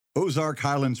Ozark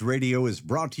Highlands Radio is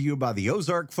brought to you by the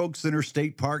Ozark Folk Center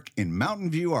State Park in Mountain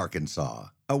View, Arkansas.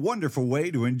 A wonderful way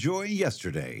to enjoy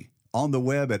yesterday. On the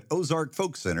web at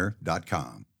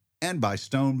ozarkfolkcenter.com. And by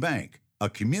Stone Bank, a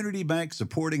community bank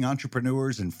supporting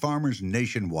entrepreneurs and farmers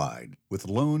nationwide with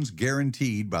loans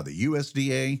guaranteed by the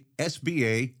USDA,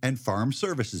 SBA, and Farm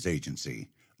Services Agency.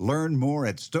 Learn more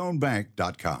at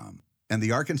stonebank.com. And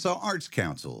the Arkansas Arts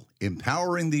Council,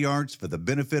 empowering the arts for the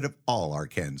benefit of all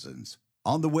Arkansans.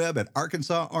 On the web at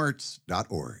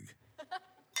arkansasarts.org.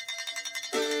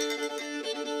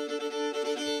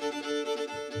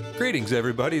 Greetings,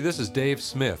 everybody. This is Dave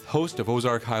Smith, host of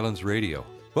Ozark Highlands Radio.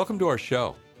 Welcome to our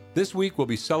show. This week, we'll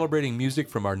be celebrating music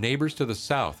from our neighbors to the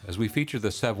south as we feature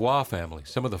the Savoie family,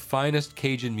 some of the finest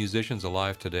Cajun musicians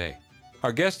alive today.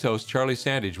 Our guest host, Charlie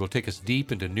Sandage, will take us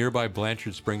deep into nearby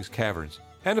Blanchard Springs caverns.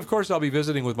 And of course, I'll be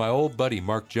visiting with my old buddy,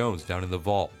 Mark Jones, down in the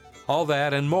vault. All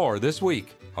that and more this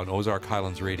week on Ozark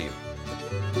Highlands Radio.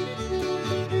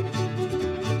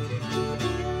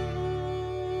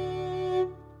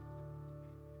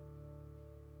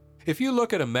 If you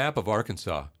look at a map of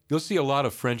Arkansas, you'll see a lot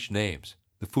of French names.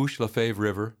 The Fourche-Lefebvre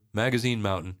River, Magazine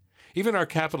Mountain, even our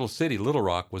capital city, Little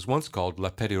Rock, was once called La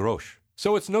Petite Roche.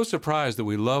 So it's no surprise that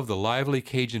we love the lively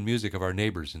Cajun music of our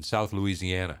neighbors in South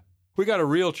Louisiana. We got a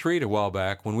real treat a while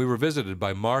back when we were visited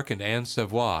by Mark and Anne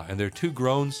Savoie and their two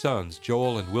grown sons,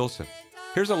 Joel and Wilson.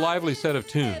 Here's a lively set of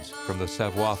tunes from the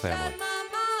Savoie family.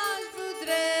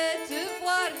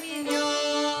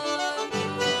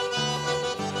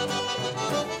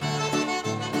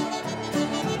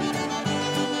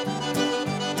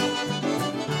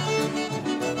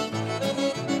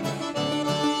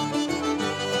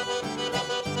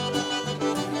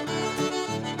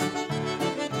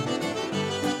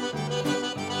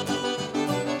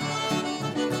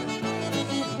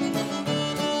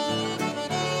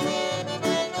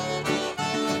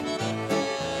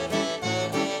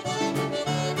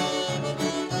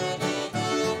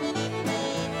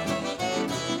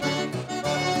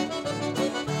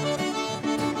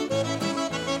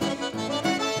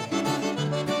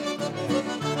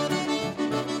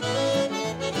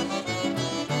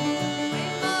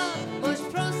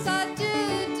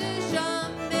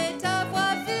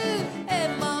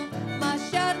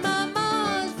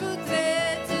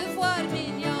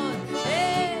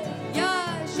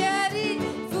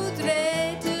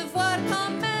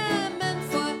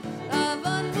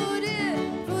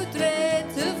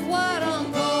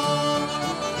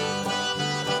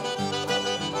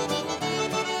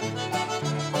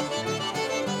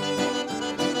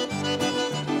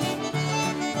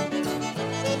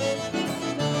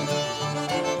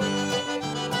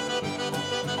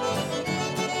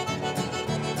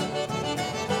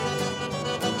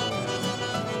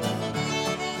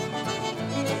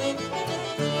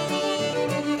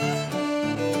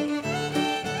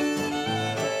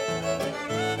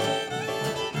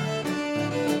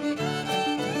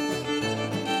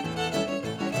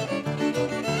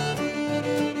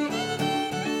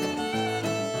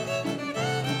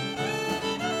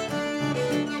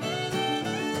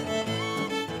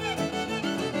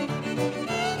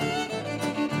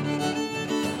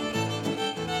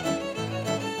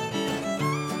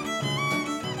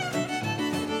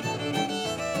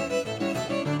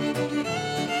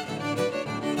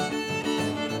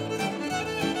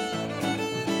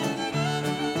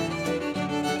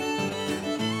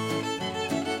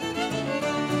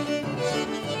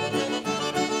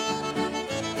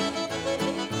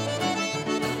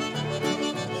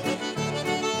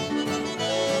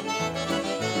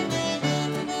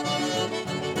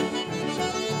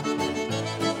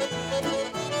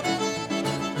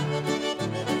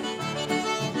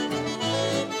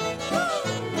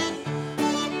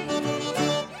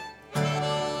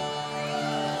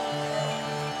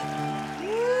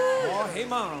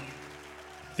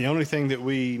 The only thing that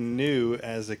we knew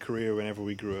as a career whenever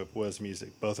we grew up was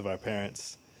music. Both of our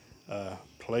parents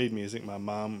played music. My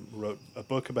mom wrote a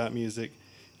book about music.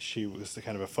 She was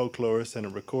kind of a folklorist and a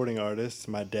recording artist.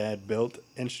 My dad built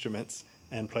instruments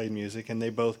and played music, and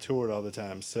they both toured all the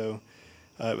time. So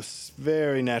it was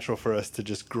very natural for us to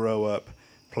just grow up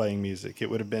playing music. It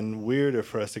would have been weirder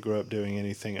for us to grow up doing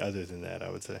anything other than that, I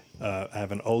would say. I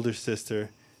have an older sister,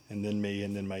 and then me,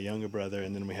 and then my younger brother,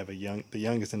 and then we have the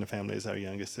youngest in the family is our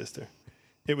youngest sister.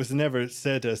 It was never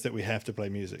said to us that we have to play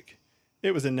music.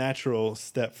 It was a natural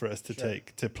step for us to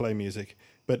take to play music,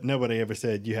 but nobody ever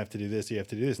said you have to do this, you have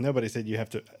to do this. Nobody said you have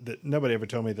to. Nobody ever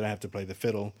told me that I have to play the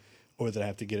fiddle or that I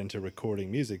have to get into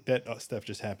recording music. That stuff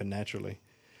just happened naturally.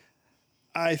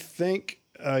 I think,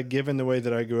 given the way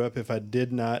that I grew up, if I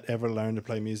did not ever learn to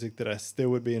play music, that I still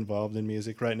would be involved in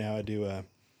music. Right now, I do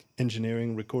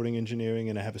engineering, recording engineering,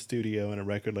 and I have a studio and a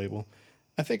record label.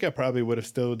 I think I probably would have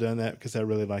still done that because I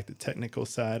really like the technical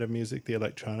side of music, the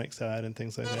electronic side, and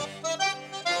things like that.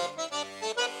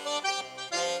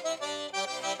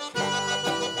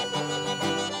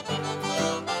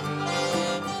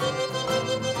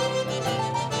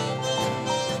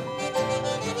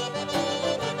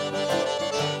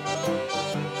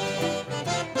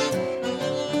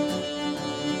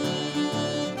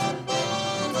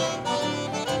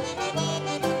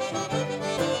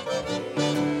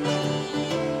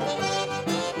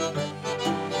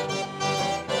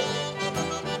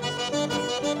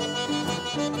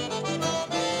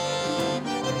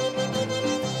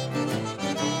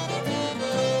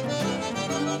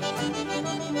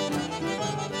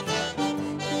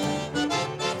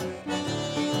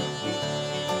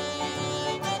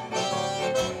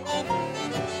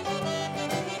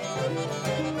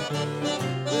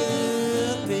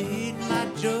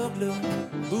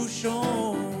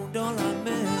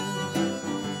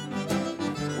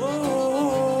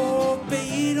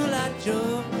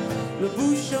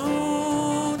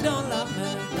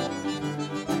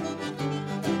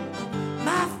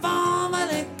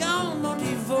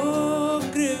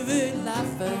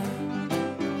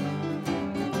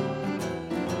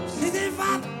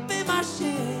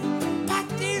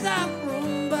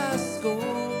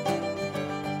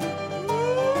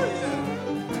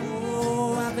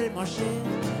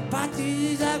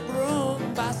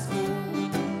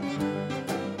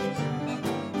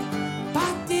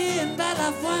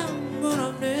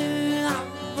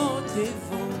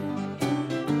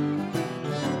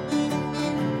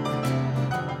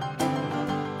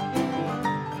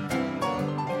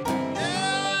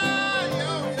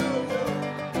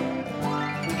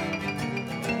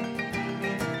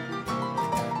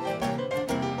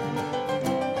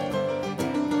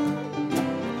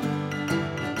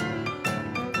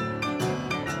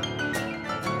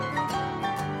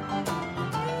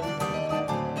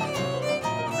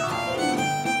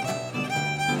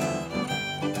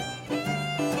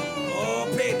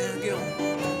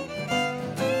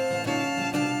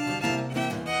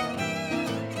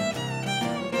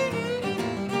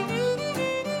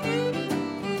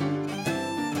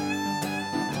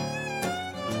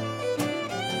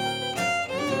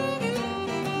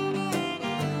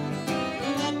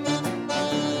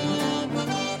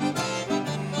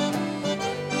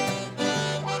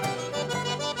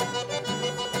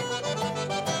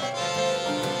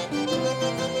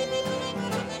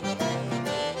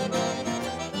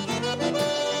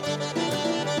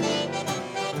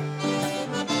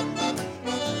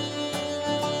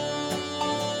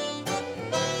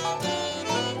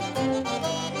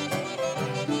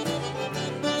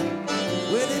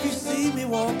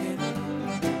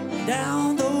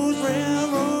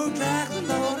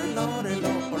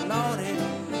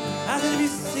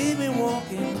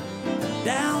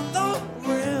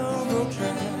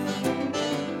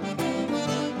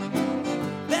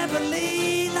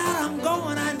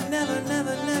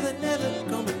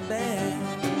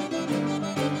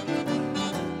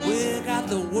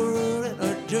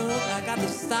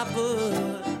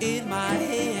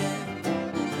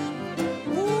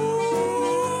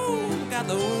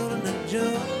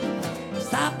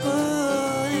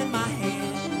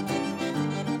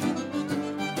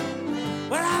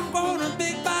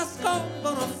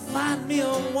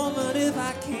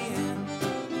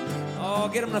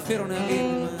 Get them to fit on that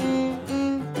game, man.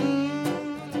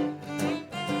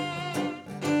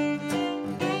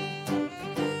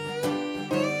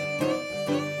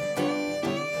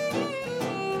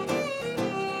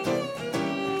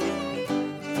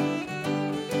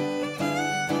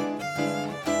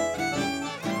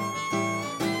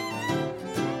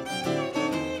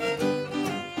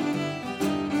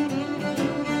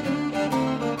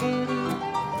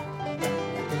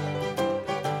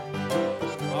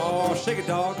 Shake it,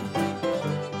 dog.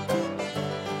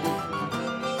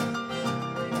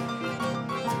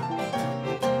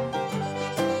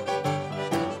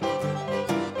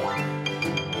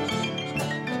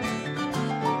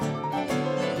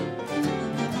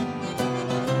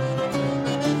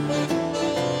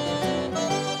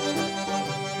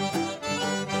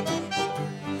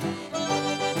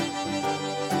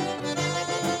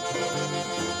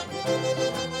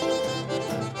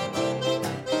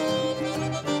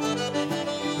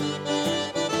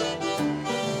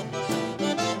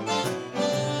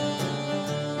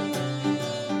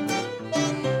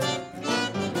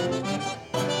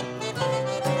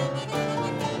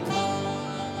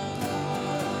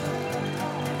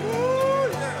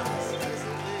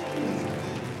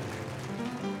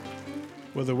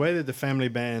 Well, the way that the family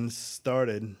band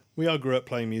started, we all grew up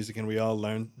playing music and we all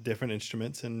learned different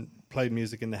instruments and played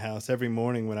music in the house. Every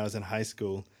morning when I was in high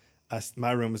school,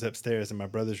 my room was upstairs and my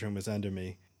brother's room was under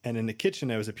me. And in the kitchen,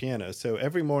 there was a piano. So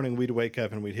every morning we'd wake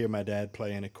up and we'd hear my dad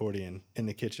play an accordion in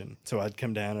the kitchen. So I'd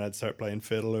come down and I'd start playing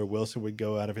fiddle, or Wilson would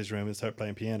go out of his room and start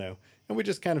playing piano. And we'd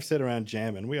just kind of sit around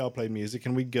jamming. We all played music,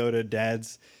 and we'd go to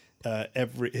Dad's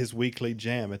his weekly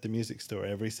jam at the music store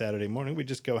every Saturday morning. We'd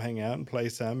just go hang out and play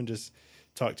some and just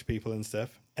talk to people and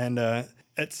stuff. And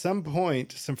at some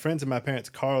point, some friends of my parents,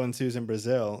 Carl and Susan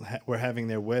Brazil, were having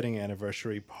their wedding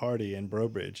anniversary party in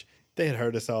Brobridge. They had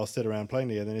heard us all sit around playing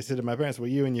together. And they said to my parents, will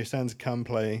you and your sons come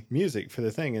play music for the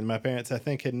thing? And my parents, I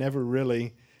think, had never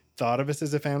really thought of us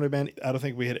as a family band. I don't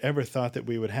think we had ever thought that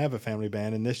we would have a family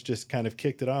band. And this just kind of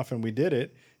kicked it off, and we did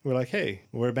it. We're like, hey,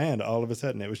 we're a band all of a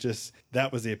sudden. It was just,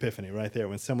 that was the epiphany right there.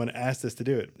 When someone asked us to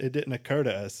do it, it didn't occur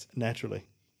to us naturally.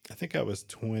 I think I was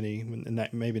 20,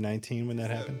 maybe 19 when that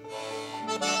happened.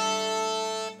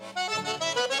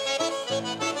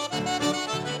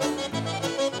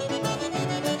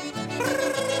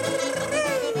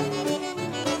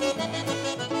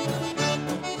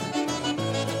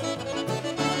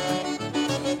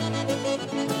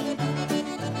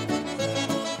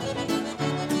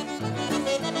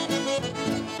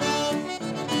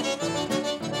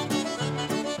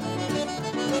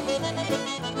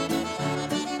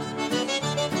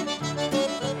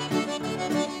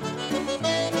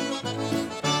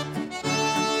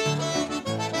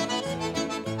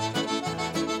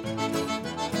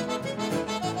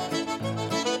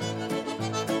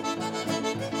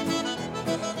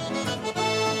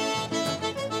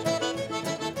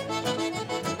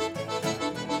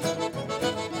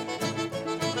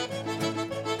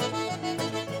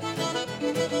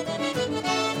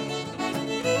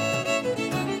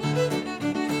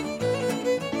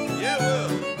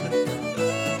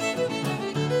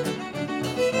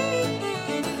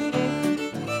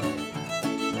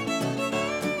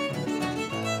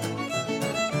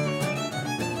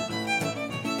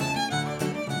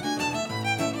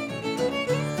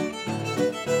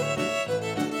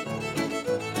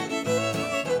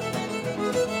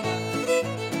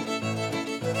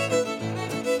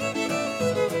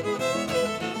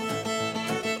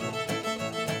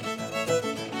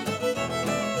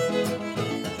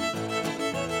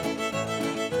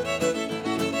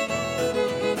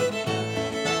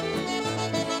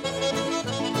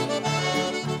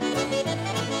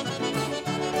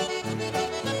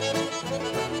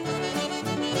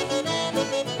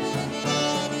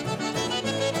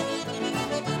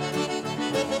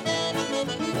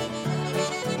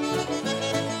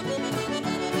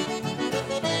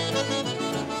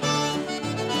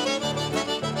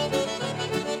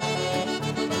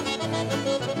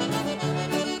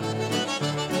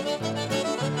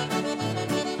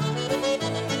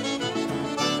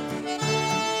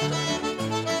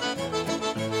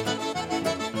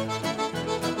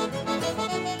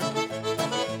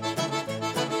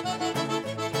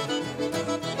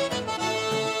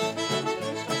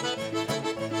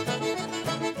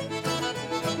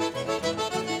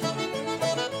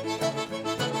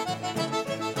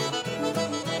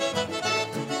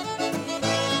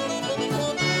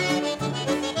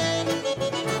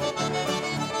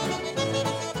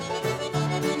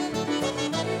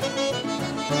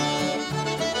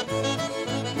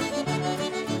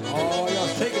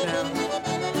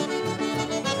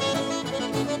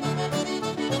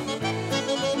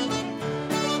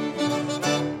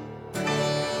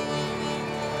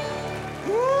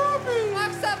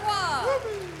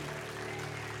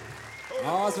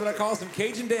 That's what I call some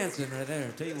Cajun dancing right there.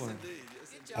 I'll tell you what.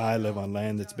 I live on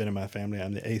land that's been in my family.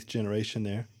 I'm the 8th generation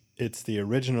there. It's the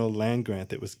original land grant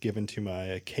that was given to my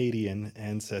Acadian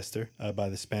ancestor by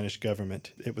the Spanish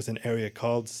government. It was an area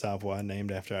called Savoie,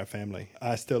 named after our family.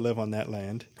 I still live on that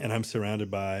land, and I'm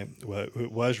surrounded by what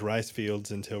was rice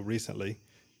fields until recently,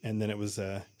 and then it was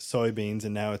soybeans,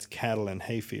 and now it's cattle and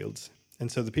hay fields.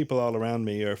 And so the people all around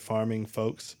me are farming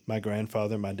folks. My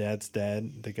grandfather, my dad's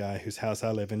dad, the guy whose house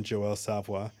I live in, Joel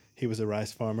Savoie, he was a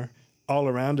rice farmer. All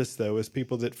around us, though, is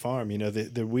people that farm. You know,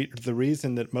 the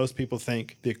reason that most people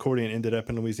think the accordion ended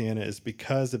up in Louisiana is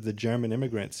because of the German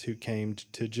immigrants who came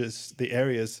to just the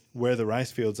areas where the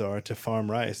rice fields are to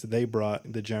farm rice. They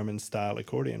brought the German-style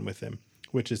accordion with them,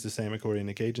 which is the same accordion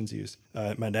the Cajuns use.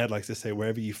 My dad likes to say,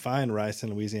 wherever you find rice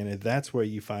in Louisiana, that's where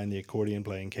you find the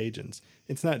accordion-playing Cajuns.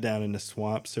 It's not down in the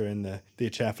swamps or in the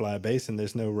Atchafalaya Basin.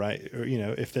 There's no rice, or, you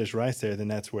know, if there's rice there, then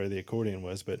that's where the accordion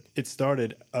was. But it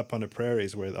started up on the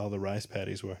prairies where all the rice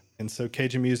paddies were. And so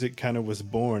Cajun music kind of was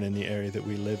born in the area that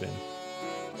we live in.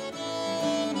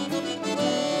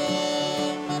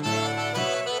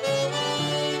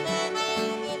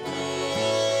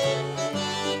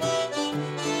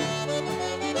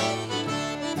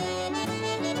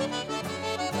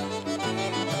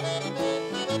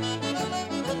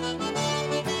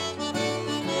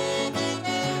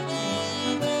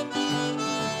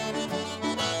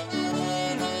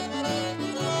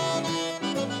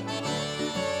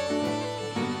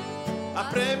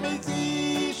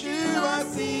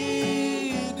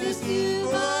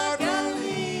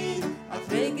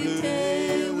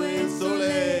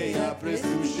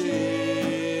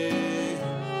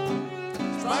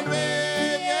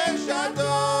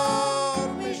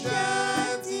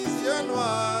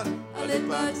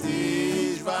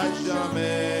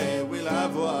 jamais, oui, la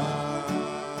voir.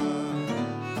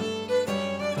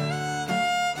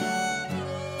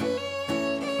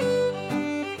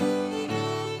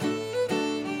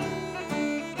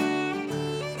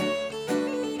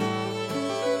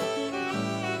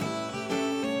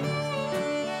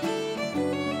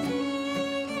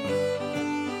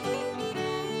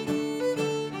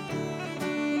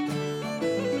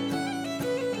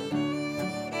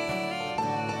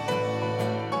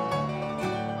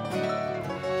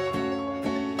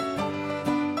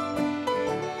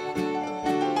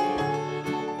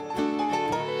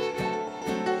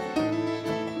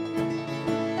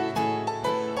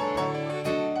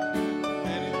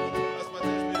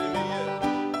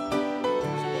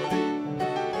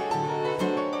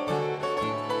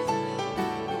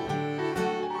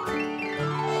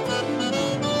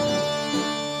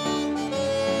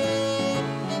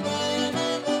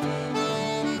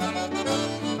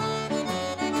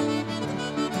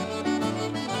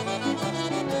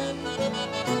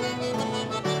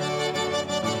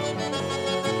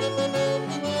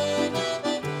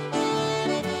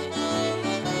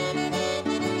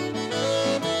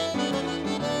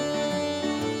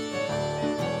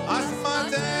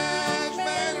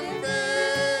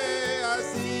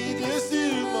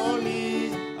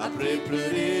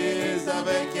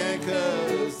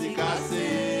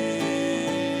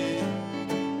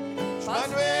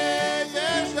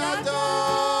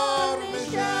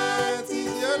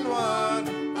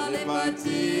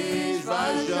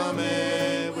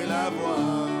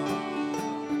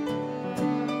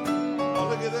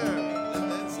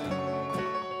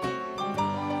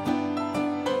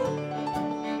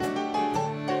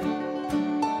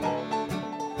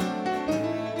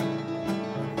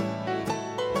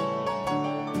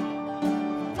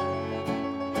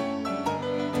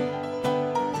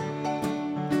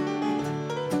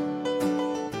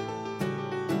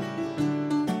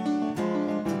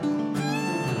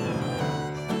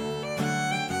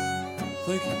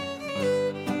 Thank you.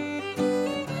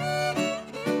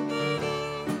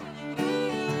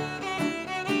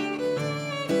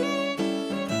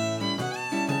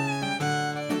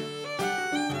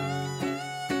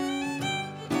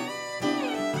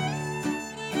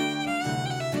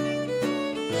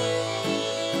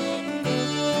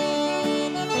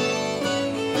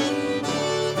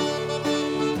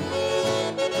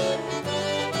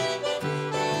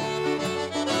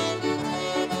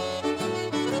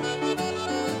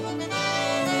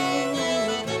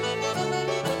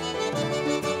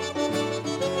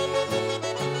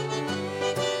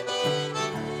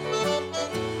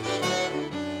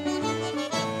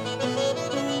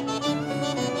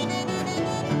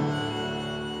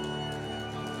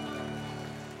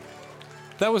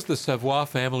 That was the Savoie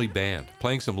Family Band,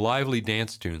 playing some lively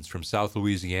dance tunes from South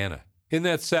Louisiana. In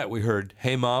that set, we heard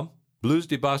Hey Mom, Blues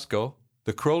de Bosco,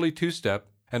 the Crowley Two-Step,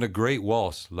 and a great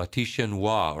waltz, La Tiche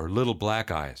Noire, or Little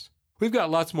Black Eyes. We've got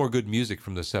lots more good music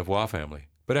from the Savoie family,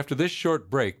 but after this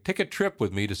short break, take a trip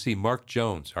with me to see Mark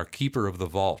Jones, our keeper of the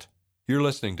vault. You're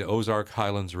listening to Ozark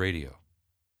Highlands Radio.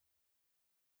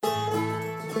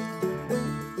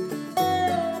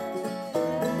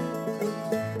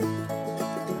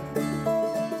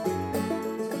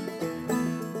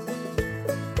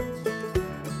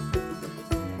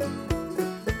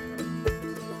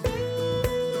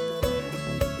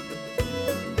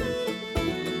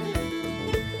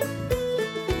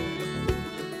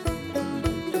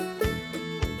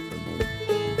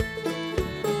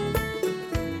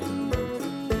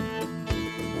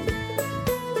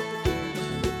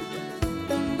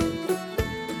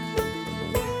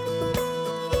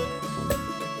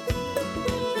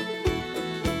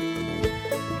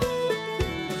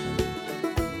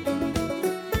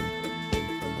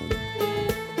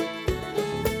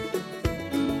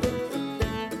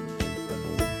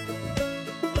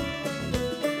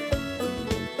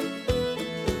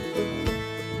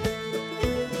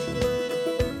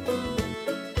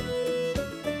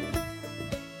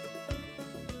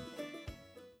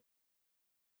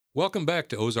 Welcome back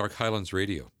to Ozark Highlands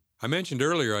Radio. I mentioned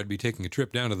earlier I'd be taking a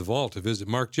trip down to the vault to visit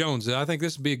Mark Jones, and I think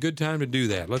this would be a good time to do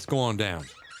that. Let's go on down.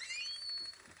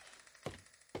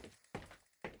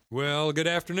 Well, good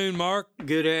afternoon, Mark.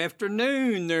 Good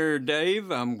afternoon there,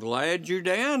 Dave. I'm glad you're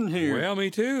down here. Well, me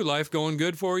too. Life going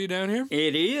good for you down here?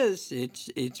 It is.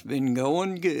 It's been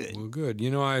going good. Well, good. You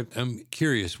know, I'm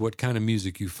curious what kind of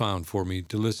music you found for me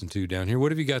to listen to down here.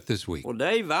 What have you got this week? Well,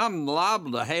 Dave, I'm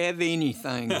liable to have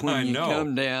anything when you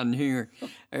come down here.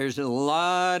 There's a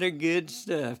lot of good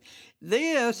stuff.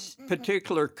 This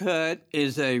particular cut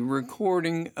is a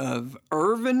recording of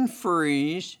Irvin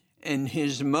Freeze and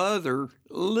his mother,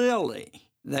 Lily.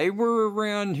 They were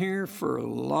around here for a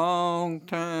long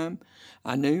time.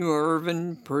 I knew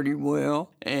Irvin pretty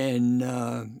well, and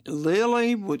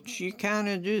Lily, she kind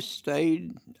of just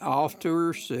stayed off to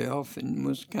herself and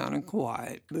was kind of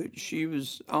quiet, but she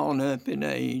was on up in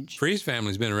age. Freeze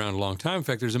family's been around a long time. In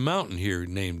fact, there's a mountain here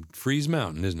named Freeze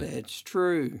Mountain, isn't it? That's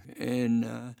true,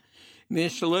 and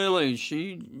Miss Lily,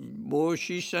 she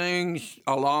sings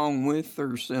along with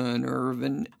her son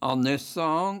Irvin on this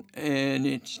song, and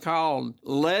it's called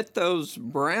 "Let Those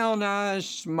Brown Eyes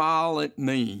Smile at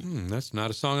Me." That's not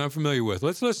a song I'm familiar with.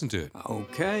 Let's listen to it.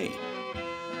 Okay.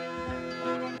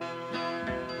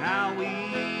 Now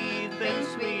we've been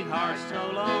sweethearts so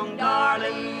long,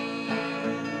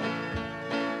 darling.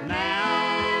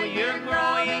 Now you're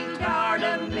growing tired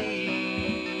of me.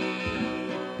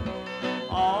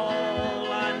 All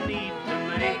I need to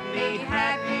make me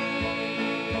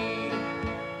happy.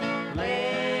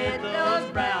 Let those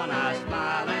brown eyes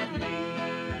smile at me.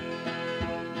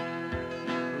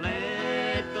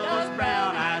 Let those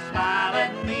brown eyes smile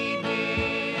at me,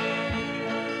 dear.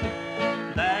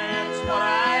 That's what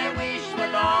I wish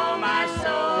with all my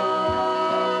soul.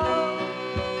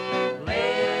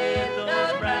 Let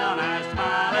those brown eyes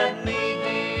smile at me,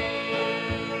 dear.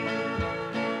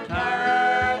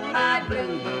 Turn my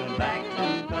blue moon back to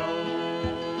gold.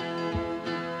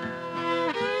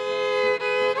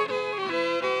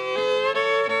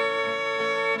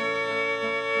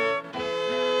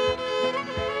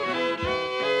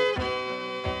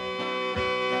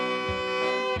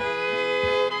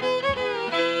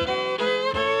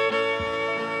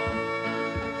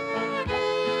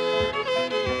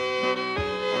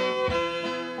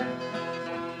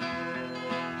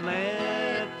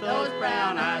 Let those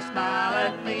brown eyes smile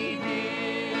at me,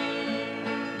 dear.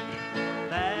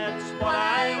 That's what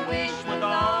I wish with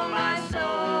all my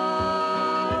soul.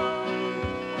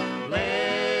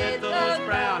 Let those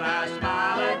brown eyes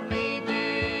smile at me,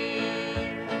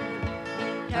 dear.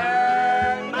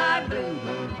 Turn my blue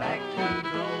moon back to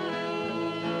gold.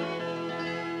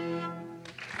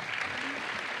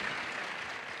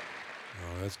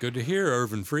 Oh, that's good to hear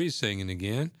Irvin Freeze singing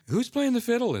again. Who's playing the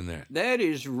fiddle in there? That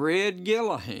is Red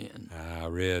Gillahan. Ah,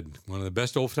 Red, one of the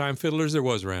best old-time fiddlers there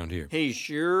was around here. He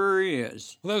sure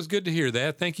is. Well, that was good to hear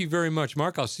that. Thank you very much,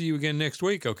 Mark. I'll see you again next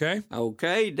week, okay?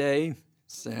 Okay, Dave.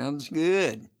 Sounds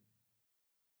good.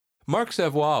 Mark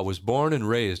Savoie was born and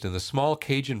raised in the small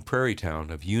Cajun prairie town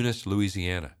of Eunice,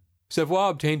 Louisiana. Savoie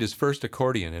obtained his first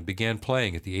accordion and began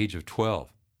playing at the age of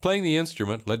 12. Playing the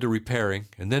instrument led to repairing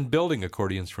and then building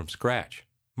accordions from scratch.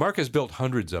 Mark has built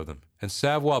hundreds of them, and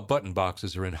Savoie button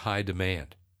boxes are in high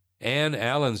demand. Anne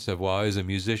Allen Savoie is a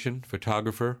musician,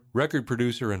 photographer, record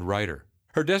producer, and writer.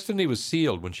 Her destiny was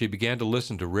sealed when she began to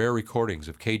listen to rare recordings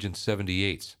of Cajun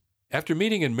 78s. After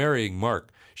meeting and marrying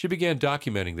Mark, she began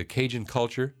documenting the Cajun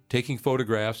culture, taking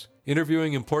photographs,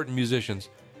 interviewing important musicians,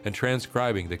 and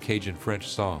transcribing the Cajun French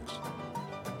songs.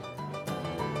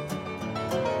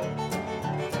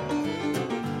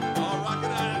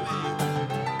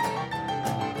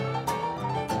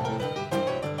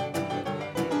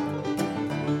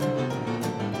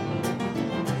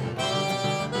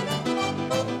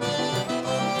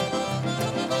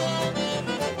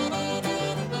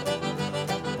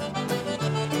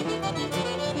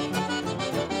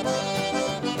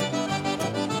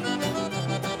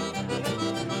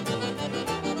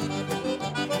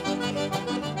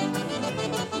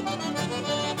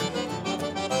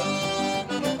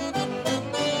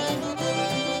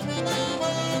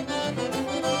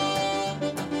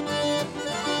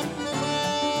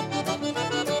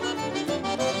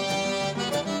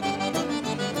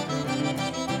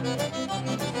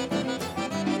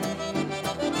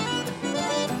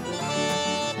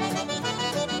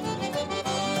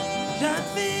 Jeune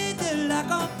fille de la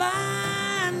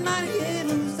campagne, mariée,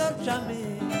 nous sommes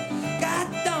jamais.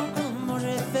 Gâteau comment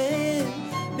j'ai fait,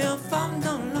 bien femme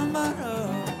dans l'embarras.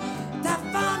 Ta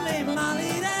femme est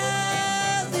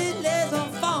malheureuse et les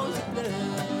enfants se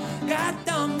pleurent.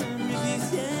 Gâteau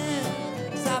musicien,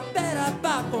 ça paiera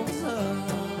pas comme ça.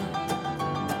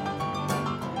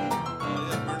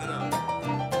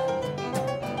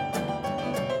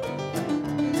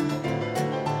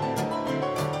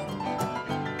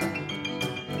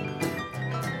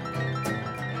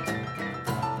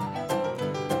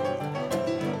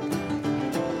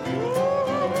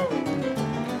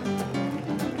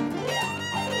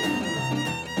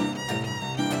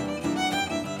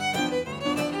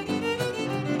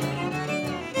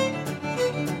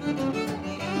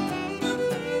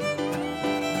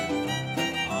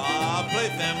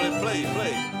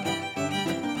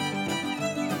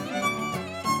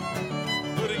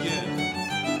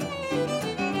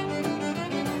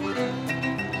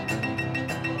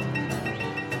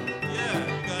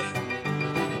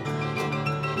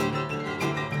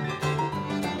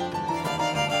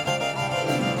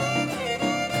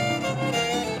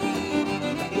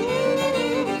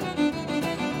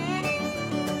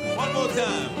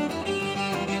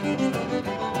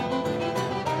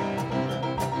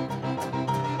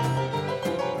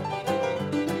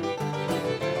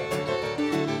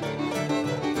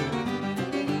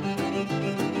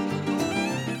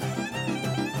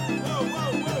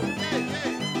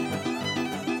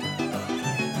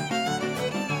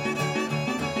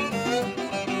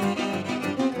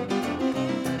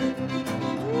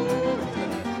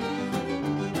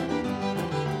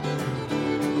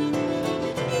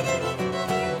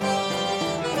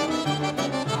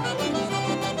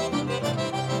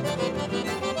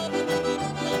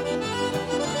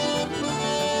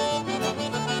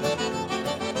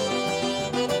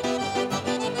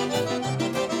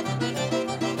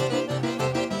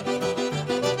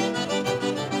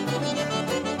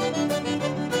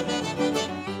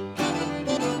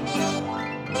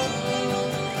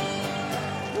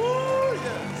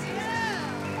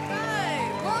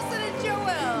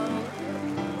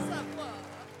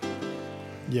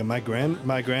 Yeah,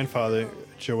 my grandfather,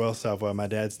 Joel Savoy, my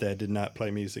dad's dad, did not play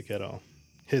music at all.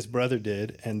 His brother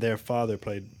did, and their father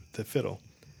played the fiddle.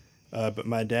 But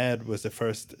my dad was the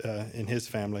first in his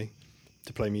family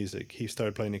to play music. He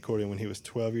started playing accordion when he was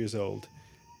 12 years old,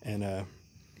 and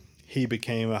he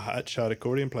became a hotshot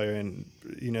accordion player. And,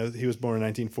 you know, he was born in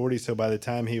 1940, so by the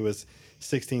time he was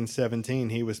 16, 17,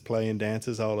 he was playing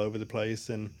dances all over the place,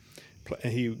 and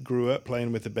he grew up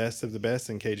playing with the best of the best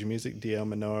in Cajun music, D.L.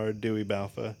 Menard, Dewey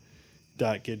Balfa,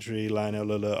 Dot Guidry, Lionel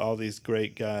Lula, all these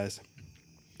great guys.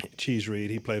 Cheese Reed,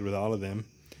 he played with all of them.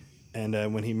 And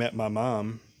when he met my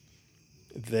mom,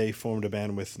 they formed a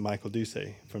band with Michael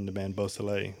Doucet from the band Beau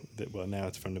Soleil. Well, now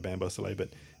it's from the band Beau Soleil, but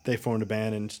they formed a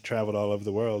band and traveled all over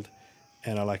the world.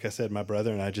 And like I said, my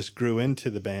brother and I just grew into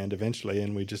the band eventually,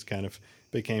 and we just kind of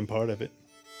became part of it.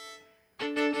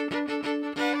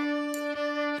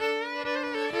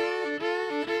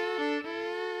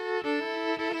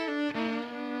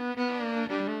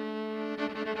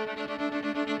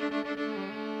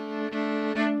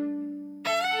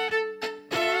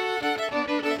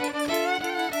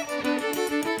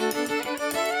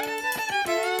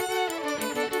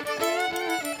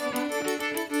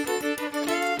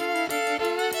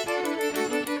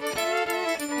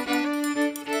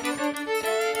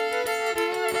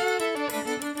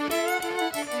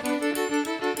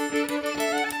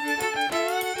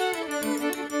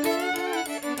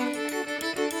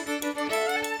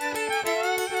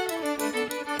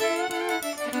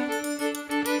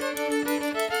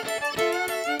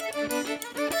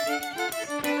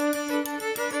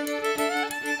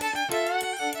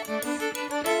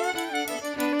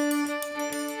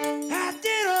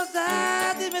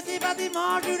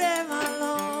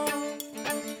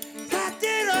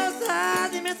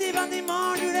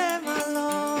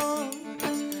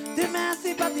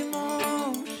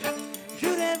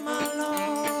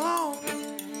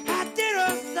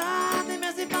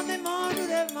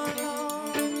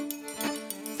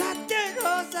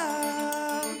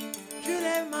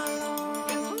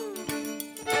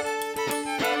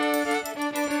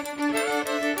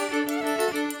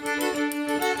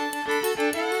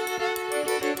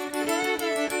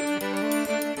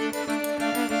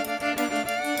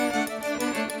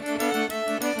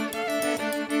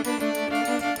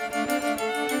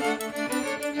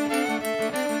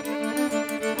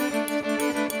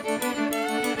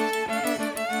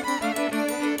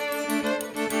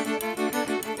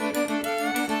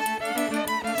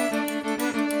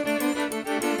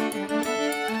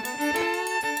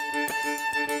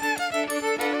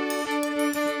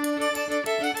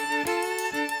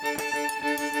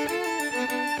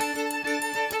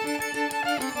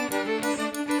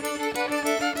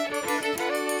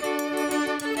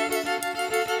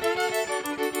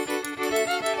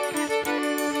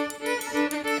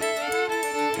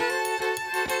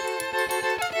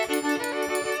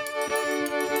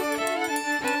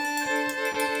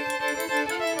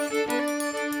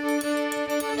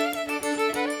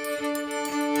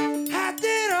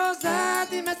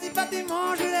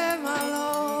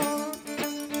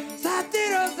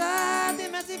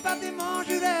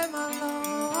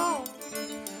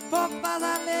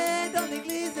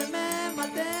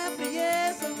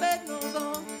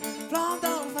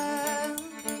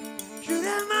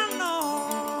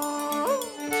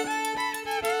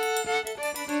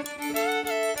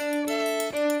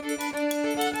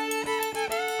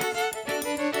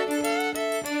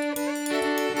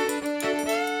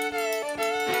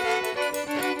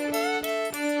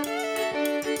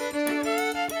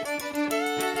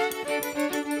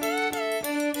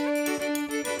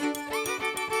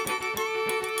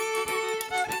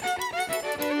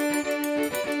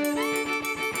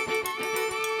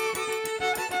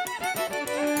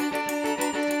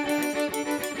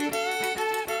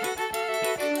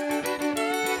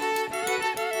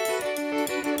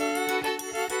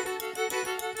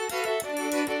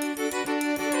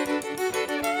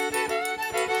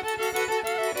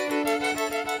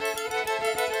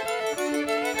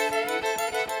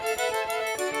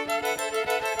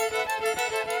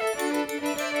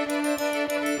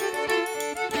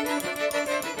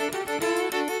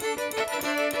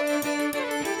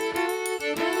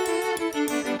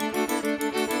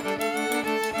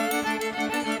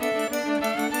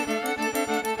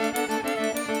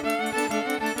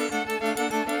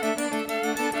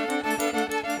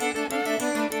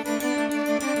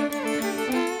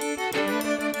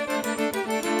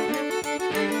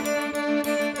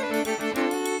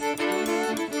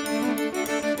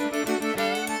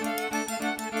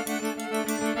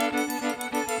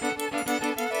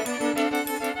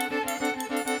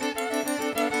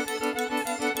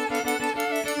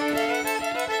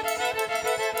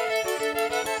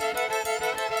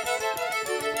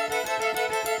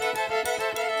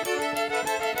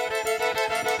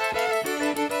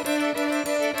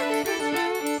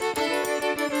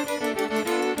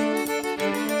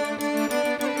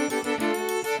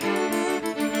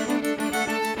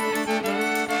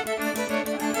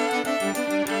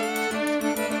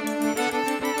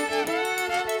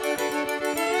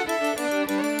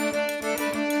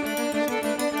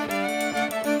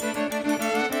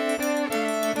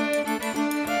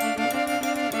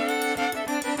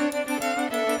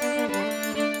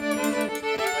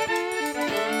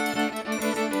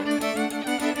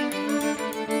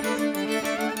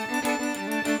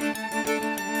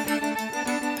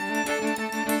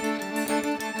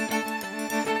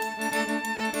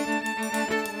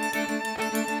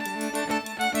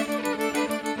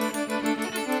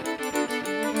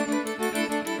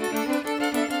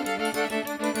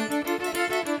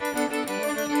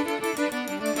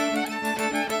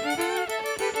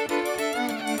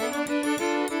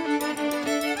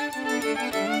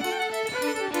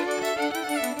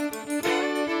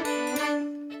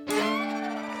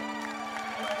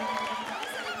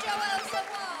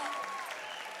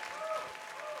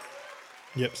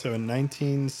 Yep, so in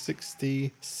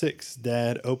 1966,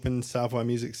 Dad opened Savoy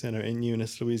Music Center in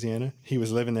Eunice, Louisiana. He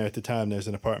was living there at the time. There's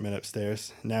an apartment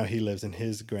upstairs. Now he lives in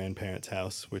his grandparents'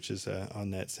 house, which is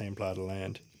on that same plot of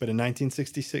land. But in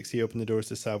 1966, he opened the doors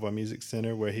to Savoy Music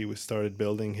Center, where he started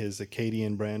building his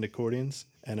Acadian brand accordions.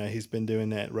 And he's been doing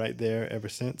that right there ever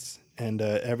since. And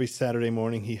every Saturday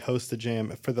morning, he hosts a jam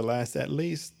for the last, at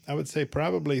least, I would say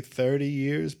probably 30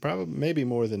 years, probably maybe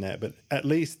more than that, but at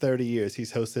least 30 years.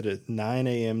 He's hosted a 9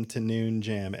 a.m. to noon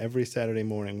jam every Saturday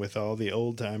morning with all the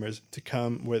old timers to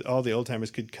come, where all the old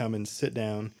timers could come and sit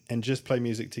down and just play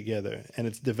music together. And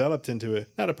it's developed into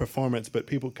not a performance, but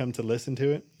people come to listen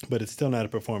to it. But it's still not a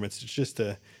performance. It's just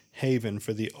a haven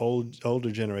for the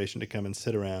older generation to come and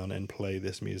sit around and play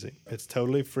this music. It's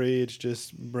totally free. It's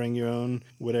just bring your own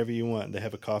whatever you want. They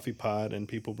have a coffee pot and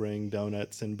people bring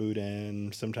donuts and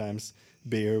boudin, sometimes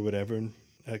beer, whatever.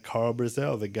 Carl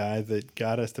Brazell, the guy that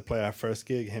got us to play our first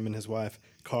gig, him and his wife,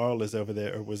 Carl was over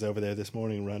there this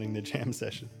morning running the jam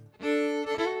session.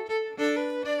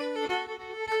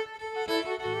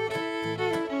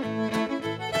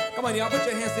 Come on, y'all, put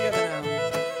your hands together now.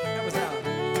 Help us out.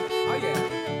 Oh, yeah.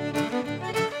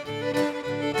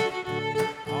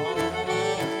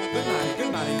 Good night.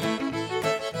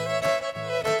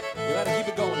 You gotta keep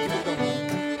it going.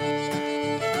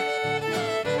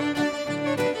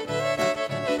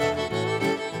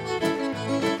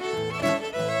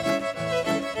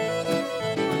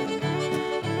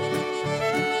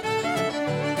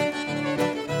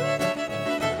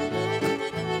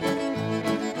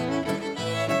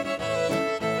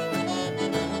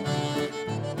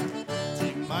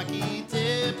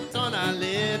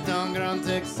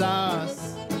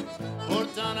 Texas, pour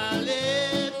t'en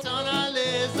aller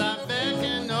avec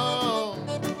nous.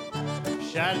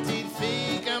 Chère petite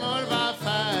fille, comment on va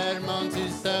faire, mon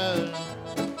tout seul?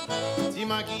 Tu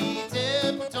m'as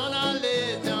quitté pour t'en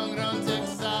aller dans Grand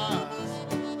Texas.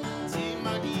 Tu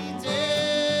m'as quitté,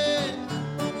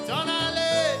 t'en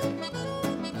aller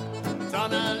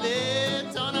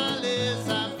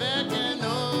avec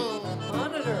nous.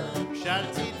 Chère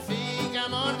petite fille,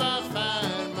 comment on va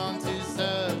faire, mon tout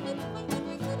seul?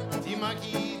 Tu m'as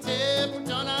quitté pour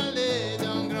t'en aller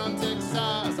dans Grand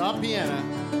Texas. Ah, bien, hein?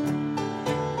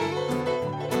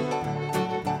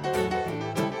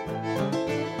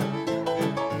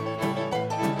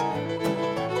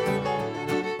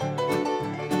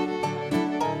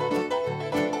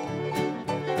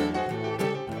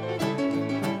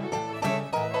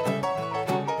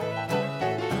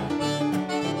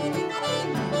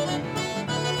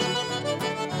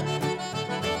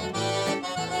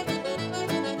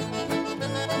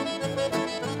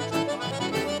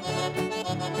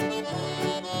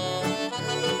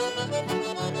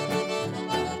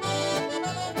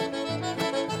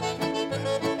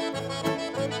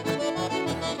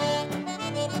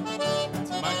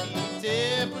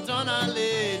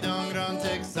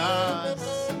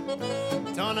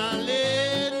 T'en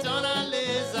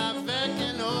aller avec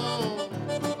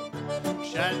nous.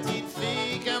 Chère petite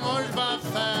fille, comment je vais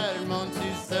faire, mon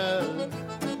tout seul?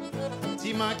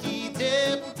 Tu m'as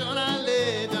quitté pour t'en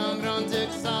aller dans Grand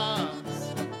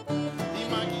Texas. Tu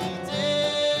m'as quitté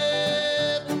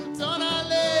pour t'en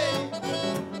aller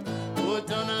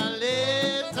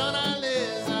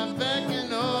avec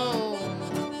nous.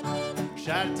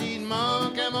 Chère petite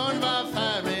maman, comment je vais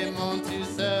faire, mais mon tout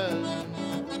seul?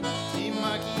 Tu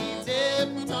m'as quitté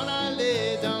pour t'en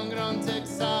aller dans Grand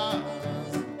Texas.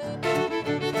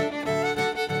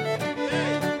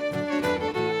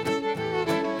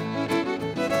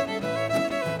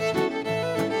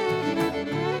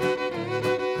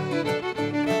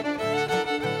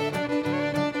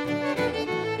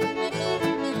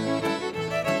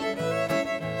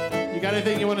 You got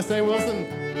anything you want to say, Wilson?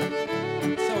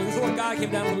 So this little guy came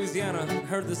down to Louisiana,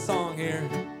 heard this song here.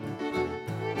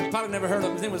 You probably never heard of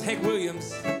him. His name was Hank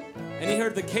Williams. And he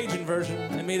heard the Cajun version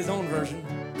and made his own version.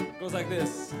 It goes like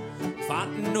this.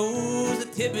 Fontainebleau's, the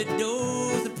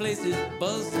Thibodeau's, the place is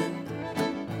buzzing.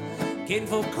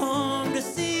 Kinfolk come to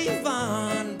see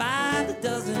Yvonne by the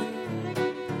dozen.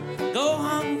 Go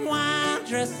home wine,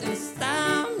 dress in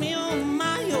style, me on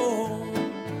my own.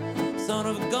 Son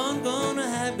of a gun, gonna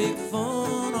have big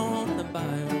fun on the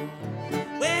bayou.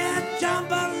 Well,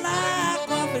 jump like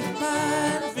crawfish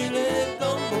pie and feel it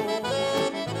gumbo.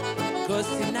 'Cause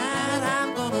tonight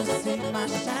I'm gonna sing my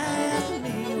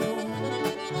Shazamio.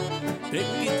 Pick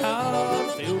guitar,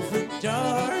 fill fruit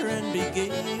jar, and be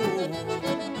gay.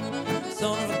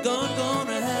 Son of a gun,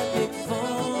 gonna have big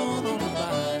fun on the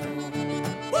bayou.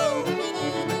 Woo!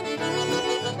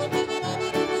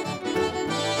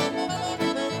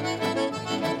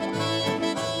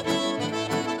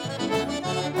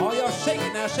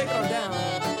 now, shake it on down. Woo!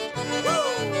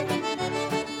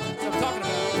 That's what I'm talking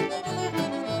about.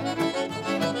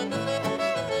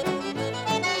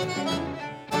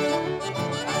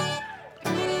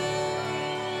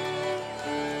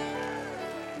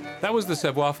 That was the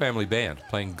Savoie Family Band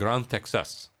playing Grand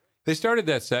Texas. They started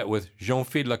that set with Jeune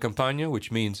fille de la campagne,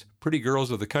 which means pretty girls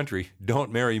of the country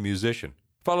don't marry a musician,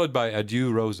 followed by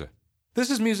Adieu Rosa. This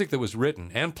is music that was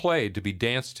written and played to be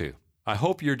danced to. I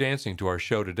hope you're dancing to our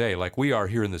show today like we are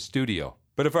here in the studio.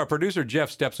 But if our producer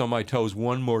Jeff steps on my toes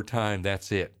one more time,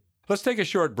 that's it. Let's take a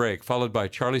short break, followed by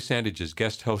Charlie Sandage's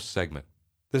guest host segment.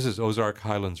 This is Ozark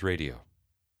Highlands Radio.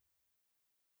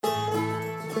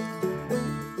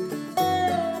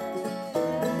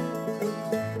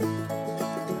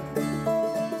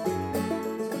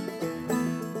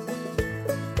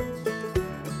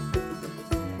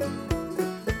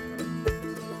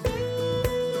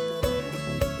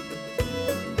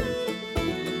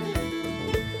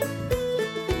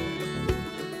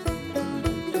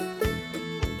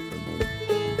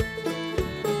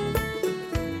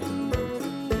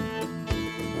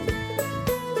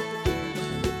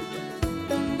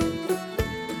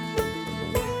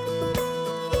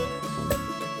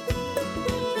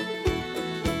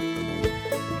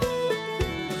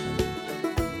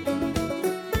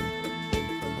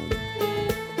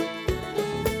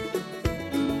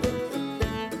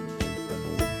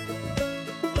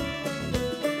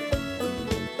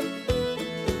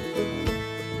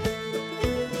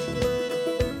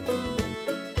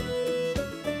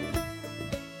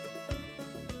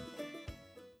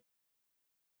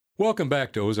 Welcome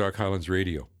back to Ozark Highlands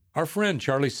Radio. Our friend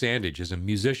Charlie Sandage is a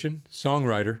musician,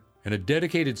 songwriter, and a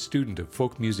dedicated student of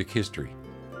folk music history.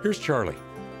 Here's Charlie.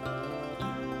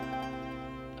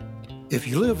 If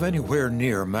you live anywhere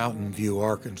near Mountain View,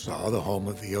 Arkansas, the home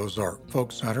of the Ozark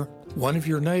Folk Center, one of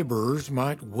your neighbors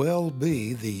might well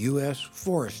be the U.S.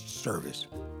 Forest Service.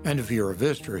 And if you're a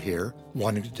visitor here,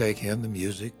 wanting to take in the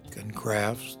music and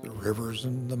crafts, the rivers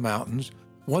and the mountains,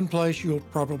 one place you'll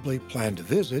probably plan to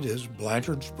visit is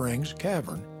Blanchard Springs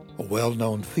Cavern, a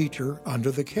well-known feature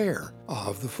under the care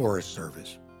of the Forest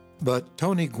Service. But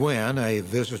Tony Gwynn, a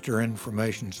visitor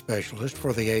information specialist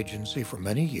for the agency for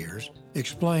many years,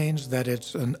 explains that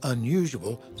it's an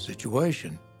unusual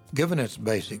situation. Given its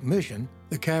basic mission,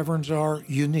 the caverns are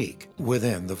unique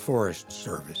within the Forest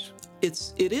Service.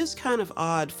 It is kind of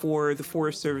odd for the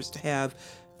Forest Service to have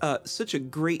such a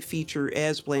great feature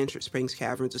as Blanchard Springs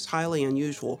Caverns. It's highly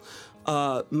unusual.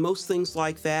 Most things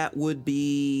like that would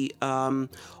be,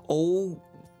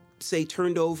 say,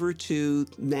 turned over to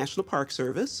National Park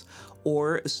Service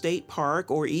or a state park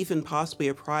or even possibly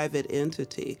a private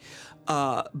entity.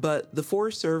 But the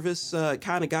Forest Service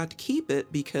kind of got to keep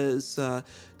it because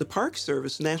the Park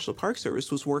Service, National Park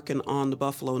Service, was working on the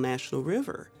Buffalo National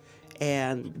River.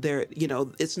 And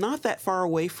it's not that far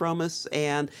away from us,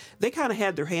 and they kind of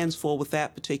had their hands full with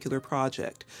that particular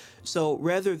project. So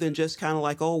rather than just kind of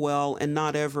like, oh, well, and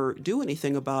not ever do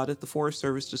anything about it, the Forest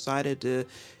Service decided to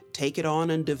take it on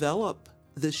and develop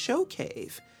the show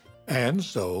cave. And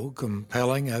so,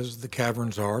 compelling as the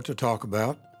caverns are to talk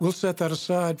about, we'll set that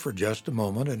aside for just a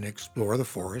moment and explore the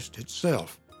forest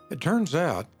itself. It turns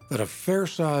out that a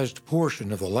fair-sized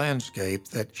portion of the landscape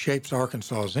that shapes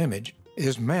Arkansas's image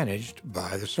is managed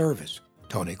by the service.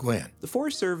 Tony Gwynn. The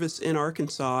Forest Service in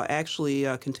Arkansas actually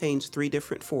contains 3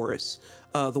 different forests.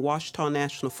 The Ouachita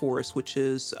National Forest, which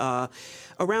is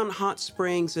around Hot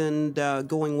Springs and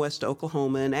going west to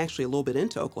Oklahoma, and actually a little bit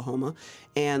into Oklahoma.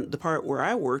 And the part where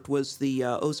I worked was the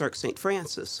Ozark St.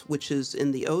 Francis, which is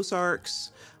in the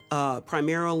Ozarks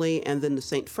primarily, and then the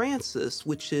St. Francis,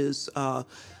 which is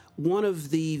one of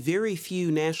the very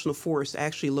few national forests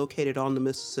actually located on the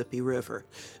Mississippi River.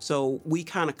 So we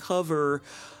kind of cover,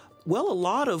 well, a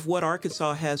lot of what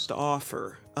Arkansas has to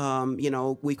offer.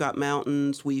 We've got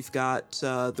mountains, we've got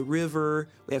the river,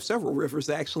 we have several rivers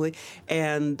actually,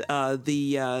 and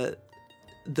the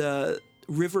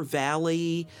river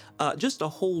valley, just a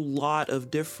whole lot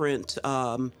of different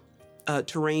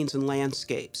terrains and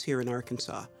landscapes here in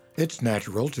Arkansas. It's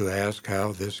natural to ask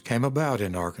how this came about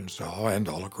in Arkansas and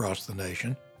all across the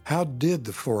nation. How did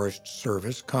the Forest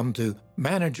Service come to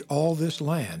manage all this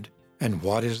land, and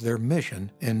what is their mission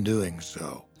in doing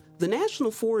so? The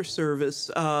National Forest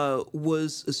Service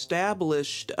was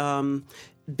established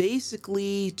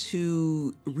basically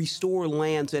to restore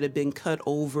lands that had been cut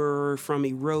over from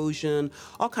erosion,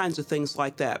 all kinds of things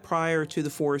like that. Prior to the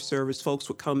Forest Service, folks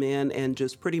would come in and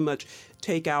just pretty much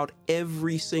take out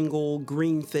every single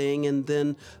green thing, and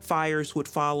then fires would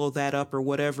follow that up or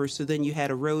whatever. So then you had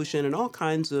erosion and all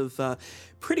kinds of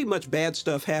pretty much bad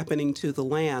stuff happening to the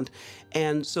land.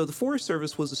 And so the Forest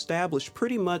Service was established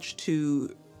pretty much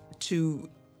to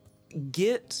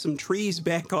get some trees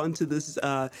back onto this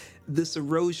this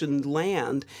erosion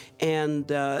land and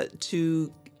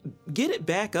to get it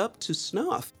back up to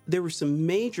snuff. There were some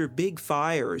major big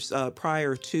fires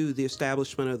prior to the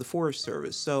establishment of the Forest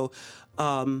Service. So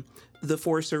the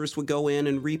Forest Service would go in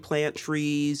and replant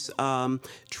trees,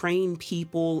 train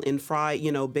people in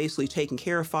basically taking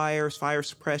care of fires, fire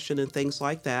suppression, and things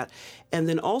like that, and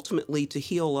then ultimately to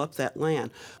heal up that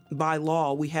land. By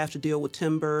law, we have to deal with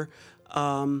timber,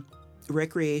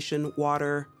 recreation,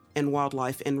 water, and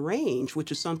wildlife, and range,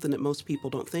 which is something that most people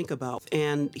don't think about.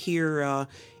 And here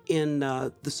in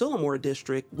the Sycamore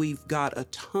District, we've got a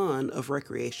ton of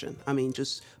recreation. I mean,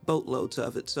 just boatloads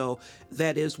of it. So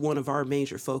that is one of our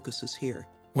major focuses here.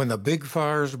 When the big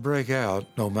fires break out,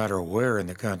 no matter where in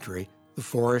the country, the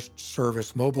Forest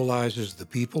Service mobilizes the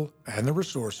people and the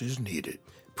resources needed.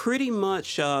 Pretty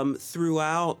much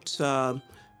throughout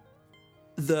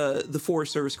the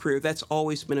Forest Service career, that's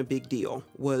always been a big deal,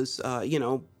 was,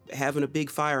 having a big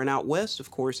fire. And out west,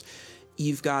 of course,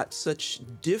 you've got such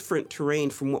different terrain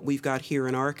from what we've got here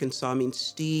in Arkansas. I mean,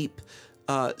 steep,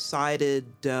 sided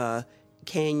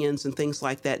canyons and things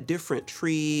like that, different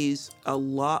trees, a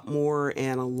lot more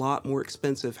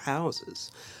expensive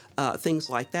houses, things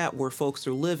like that where folks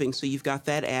are living. So you've got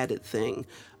that added thing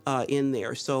in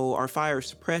there. So our fire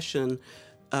suppression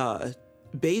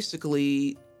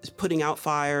basically is putting out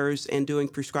fires and doing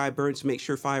prescribed burns to make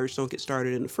sure fires don't get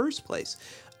started in the first place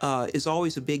is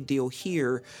always a big deal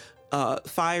here.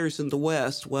 Fires in the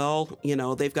West, well,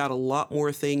 they've got a lot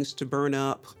more things to burn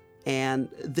up. And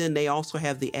then they also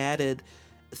have the added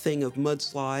thing of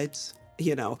mudslides,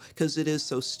 because it is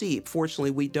so steep. Fortunately,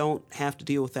 we don't have to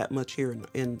deal with that much here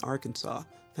in Arkansas.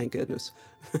 Thank goodness.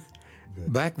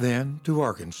 Back then to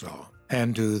Arkansas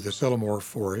and to the Sycamore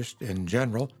Forest in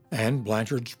general and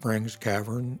Blanchard Springs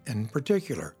Cavern in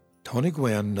particular. Tony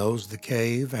Gwynn knows the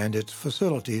cave and its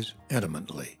facilities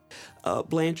intimately.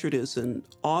 Blanchard is an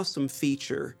awesome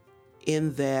feature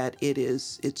in that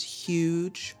it's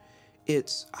huge,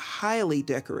 it's highly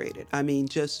decorated. I mean,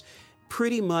 just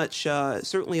pretty much,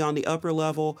 certainly on the upper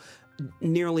level,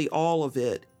 nearly all of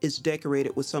it is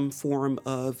decorated with some form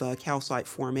of calcite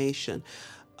formation.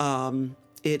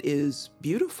 It is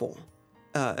beautiful.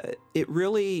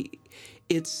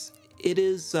 It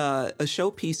is a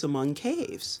showpiece among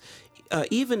caves.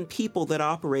 Even people that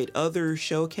operate other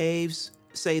show caves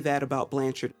say that about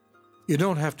Blanchard. You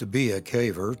don't have to be a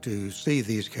caver to see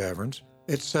these caverns.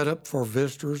 It's set up for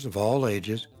visitors of all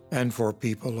ages and for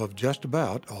people of just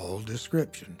about all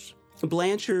descriptions.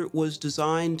 Blanchard was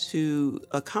designed to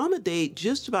accommodate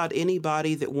just about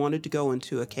anybody that wanted to go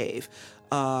into a cave.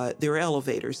 There are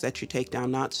elevators that you take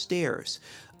down, not stairs.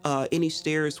 Any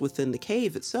stairs within the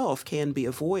cave itself can be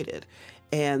avoided.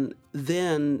 And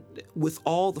then with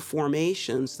all the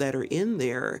formations that are in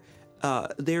there,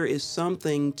 there is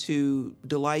something to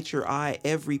delight your eye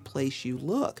every place you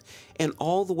look. And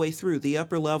all the way through, the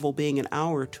upper level being an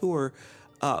hour tour,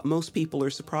 most people are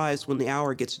surprised when the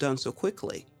hour gets done so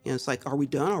quickly. It's like, are we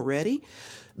done already?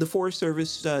 The Forest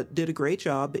Service did a great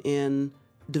job in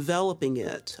developing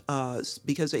it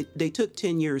because they took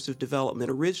 10 years of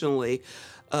development. Originally,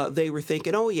 they were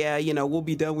thinking, oh yeah, we'll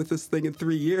be done with this thing in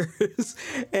 3 years.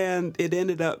 And it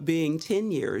ended up being 10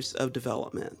 years of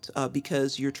development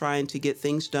because you're trying to get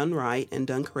things done right and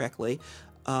done correctly.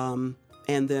 And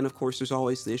then, of course, there's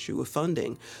always the issue of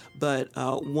funding. But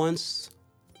once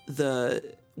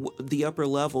the upper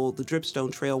level, the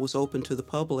Dripstone Trail, was open to the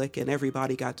public and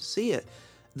everybody got to see it,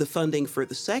 the funding for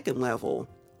the second level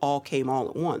all came all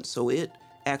at once. So it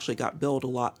actually got built a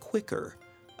lot quicker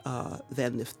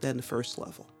than the first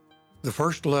level. The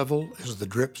first level is the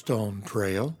Dripstone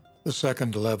Trail. The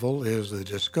second level is the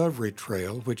Discovery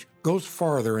Trail, which goes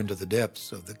farther into the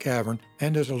depths of the cavern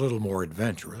and is a little more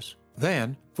adventurous.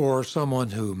 Then, for someone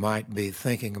who might be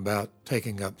thinking about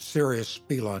taking up serious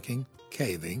spelunking,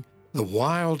 caving, the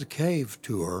Wild Cave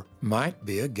Tour might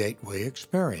be a gateway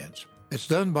experience. It's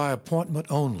done by appointment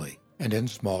only and in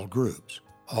small groups.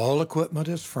 All equipment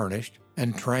is furnished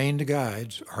and trained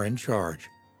guides are in charge.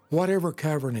 Whatever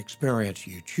cavern experience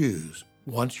you choose,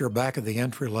 once you're back at the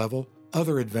entry level,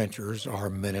 other adventures are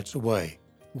minutes away.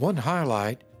 One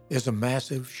highlight is a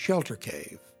massive shelter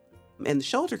cave. And the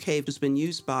shelter cave has been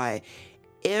used by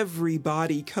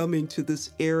everybody coming to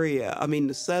this area. I mean,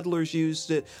 the settlers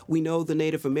used it. We know the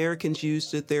Native Americans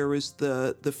used it. There was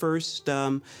the first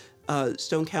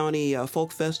Stone County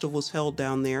Folk Festival was held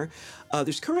down there.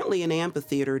 There's currently an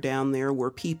amphitheater down there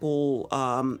where people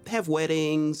have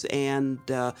weddings and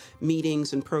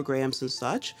meetings and programs and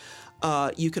such.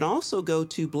 You can also go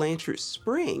to Blanchard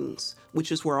Springs,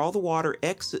 which is where all the water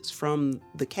exits from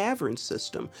the cavern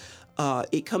system.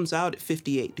 It comes out at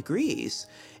 58 degrees,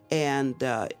 and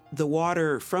the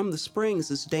water from the springs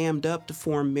is dammed up to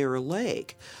form Mirror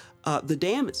Lake. The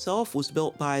dam itself was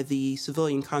built by the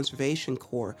Civilian Conservation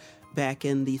Corps back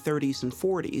in the 30s and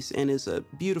 40s and is a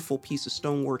beautiful piece of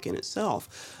stonework in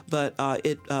itself. But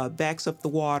it backs up the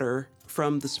water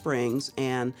from the springs,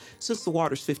 and since the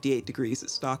water's 58 degrees,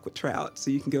 it's stocked with trout, so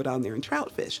you can go down there and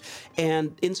trout fish.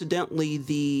 And incidentally,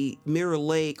 the Mirror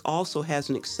Lake also has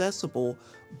an accessible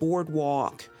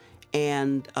boardwalk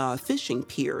and fishing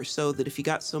pier, so that if you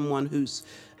got someone who's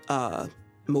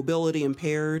mobility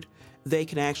impaired, they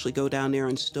can actually go down there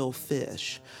and still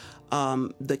fish.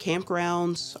 The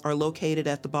campgrounds are located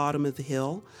at the bottom of the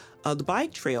hill. The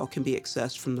bike trail can be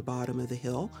accessed from the bottom of the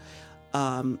hill.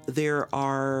 There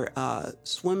are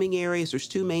swimming areas. There's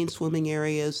 2 main swimming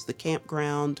areas, the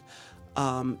campground,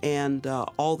 and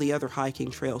all the other hiking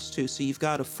trails too. So you've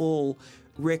got a full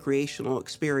recreational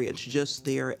experience just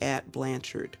there at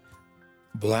Blanchard.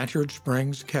 Blanchard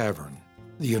Springs Cavern,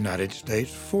 the United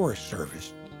States Forest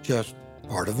Service, just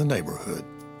part of the neighborhood.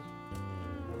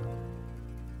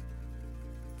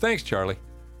 Thanks, Charlie.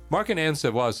 Mark and Ann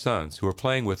Savoy's sons, who are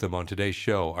playing with them on today's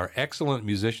show, are excellent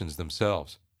musicians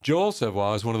themselves. Joel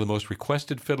Savoy is one of the most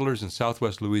requested fiddlers in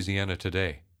southwest Louisiana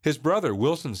today. His brother,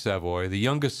 Wilson Savoy, the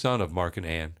youngest son of Mark and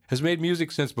Ann, has made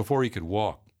music since before he could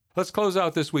walk. Let's close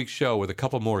out this week's show with a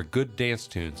couple more good dance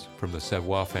tunes from the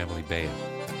Savoy Family Band.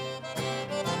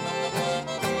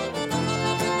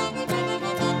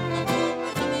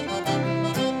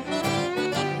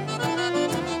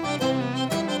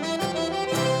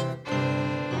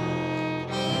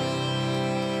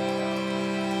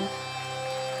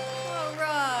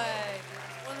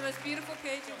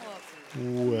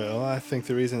 Well, I think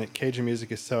the reason that Cajun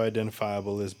music is so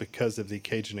identifiable is because of the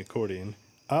Cajun accordion.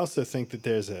 I also think that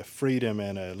there's a freedom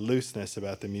and a looseness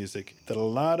about the music that a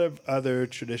lot of other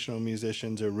traditional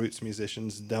musicians or roots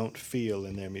musicians don't feel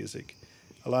in their music.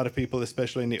 A lot of people,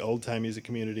 especially in the old-time music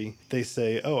community, they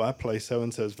say, oh, I play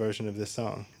so-and-so's version of this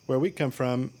song. Where we come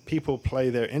from, people play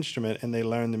their instrument and they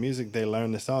learn the music, they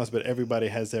learn the songs, but everybody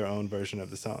has their own version of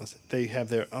the songs. They have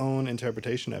their own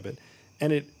interpretation of it.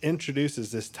 And it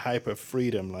introduces this type of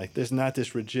freedom. Like, there's not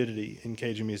this rigidity in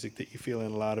Cajun music that you feel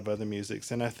in a lot of other musics.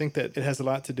 And I think that it has a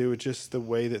lot to do with just the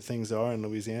way that things are in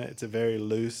Louisiana. It's a very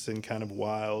loose and kind of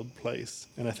wild place.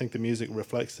 And I think the music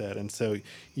reflects that. And so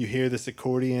you hear this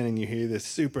accordion and you hear this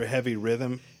super heavy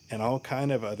rhythm and all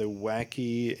kind of other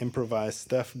wacky improvised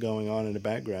stuff going on in the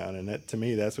background. And that, to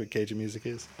me, that's what Cajun music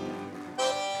is.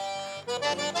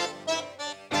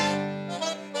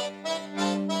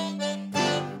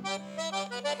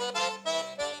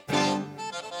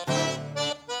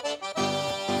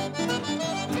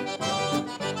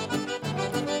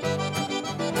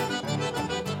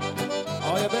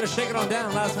 Shake it on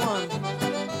down, last one.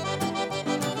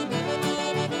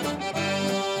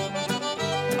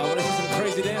 Oh, this is some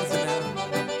crazy dancing now.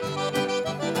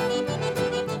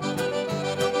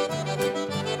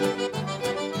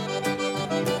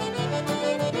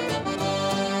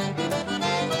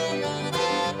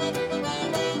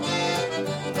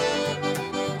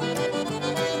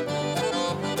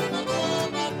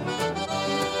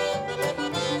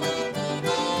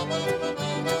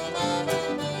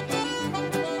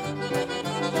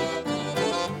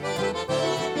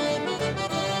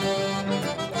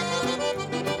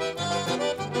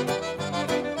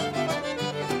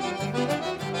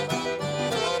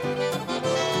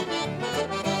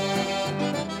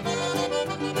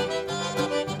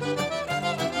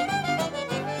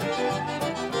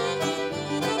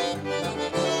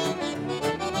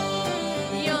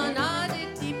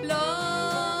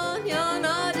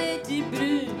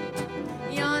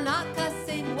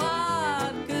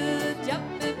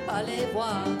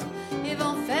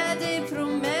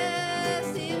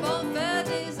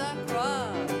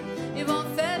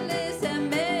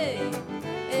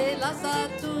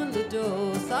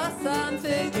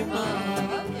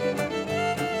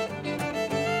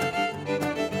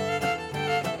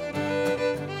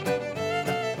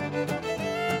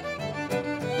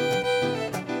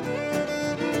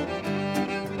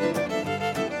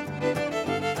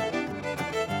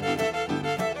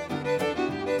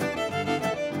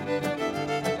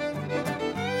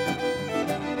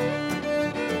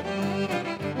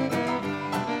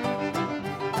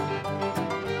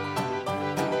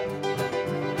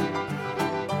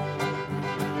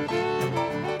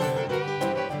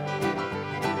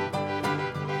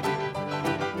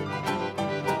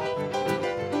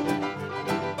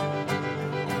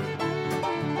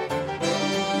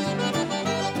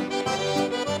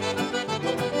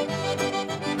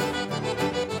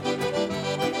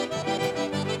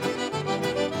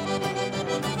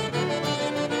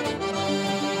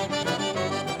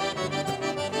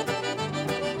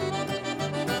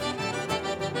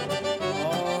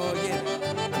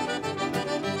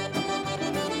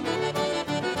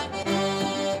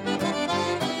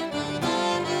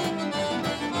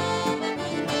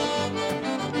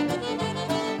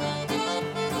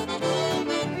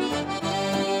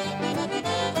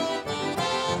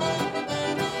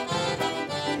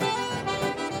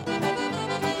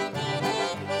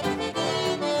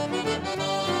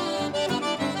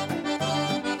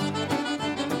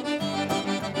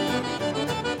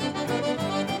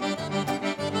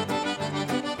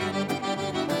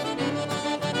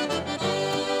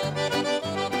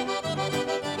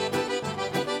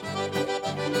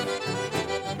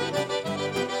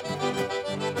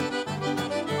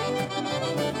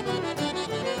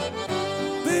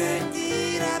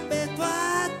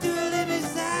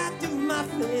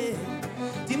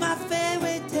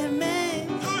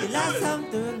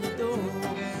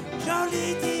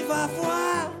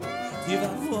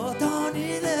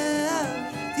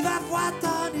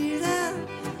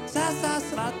 ça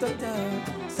sera total,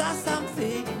 ça me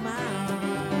fait mal.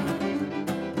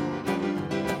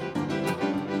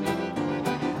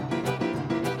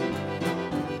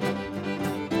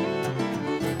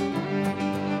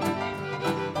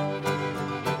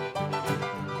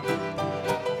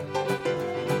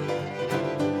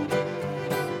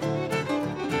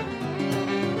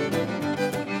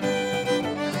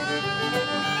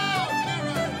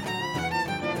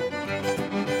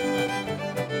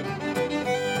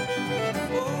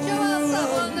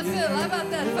 How about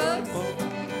that, folks?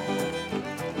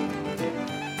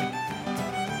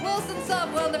 Wilson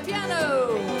Subwell on the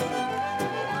piano.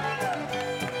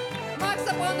 Mark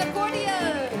Subwell on the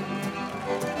accordion.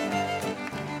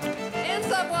 And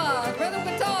Subwell, rhythm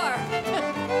guitar.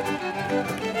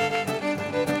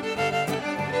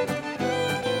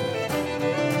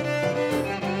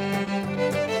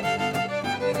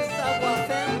 The Subwell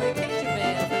family Cajun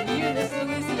band from Eunice,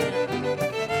 Louisiana.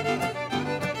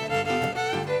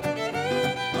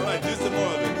 Do some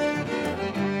more of it.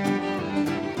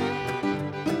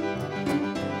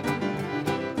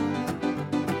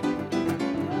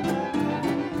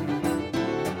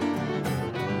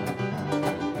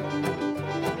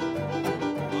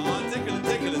 Oh, tickle it,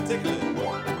 tickle it, tickle it.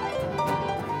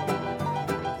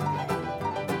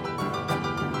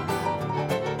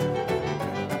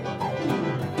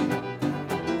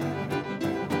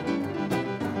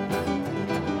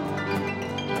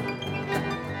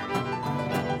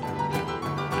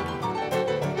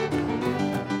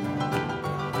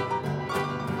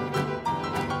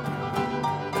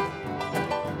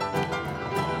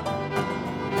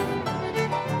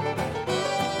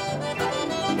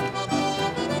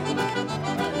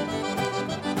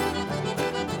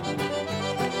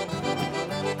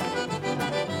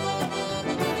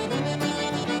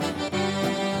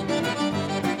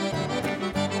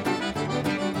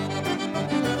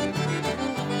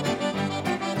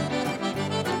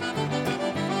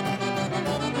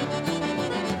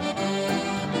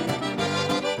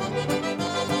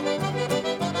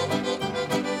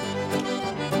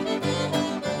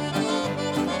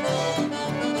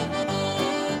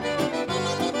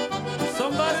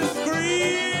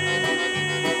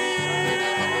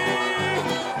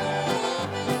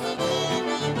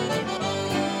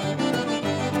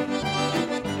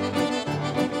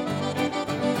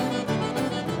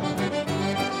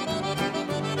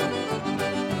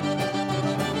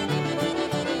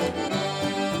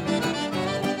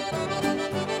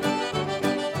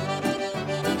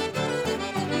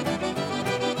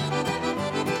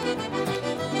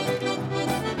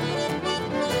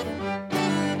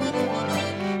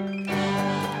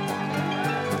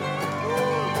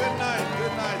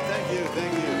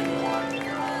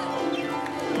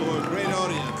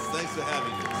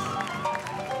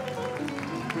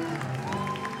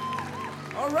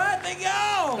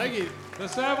 Thank you. The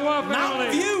Savoy family.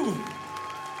 Mountain View.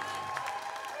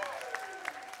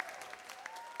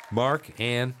 Mark,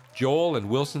 Ann, Joel, and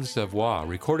Wilson Savoy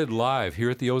recorded live here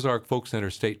at the Ozark Folk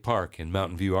Center State Park in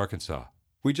Mountain View, Arkansas.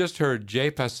 We just heard J'ai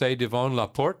passé devant la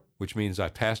porte, which means I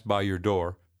passed by your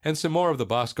door, and some more of the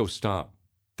Bosco Stomp.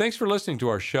 Thanks for listening to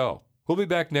our show. We'll be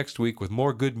back next week with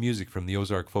more good music from the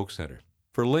Ozark Folk Center.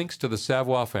 For links to the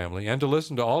Savoy family and to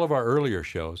listen to all of our earlier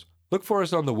shows, look for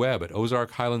us on the web at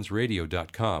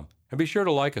ozarkhighlandsradio.com, and be sure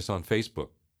to like us on Facebook.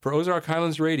 For Ozark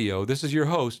Highlands Radio, this is your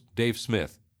host, Dave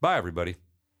Smith. Bye, everybody.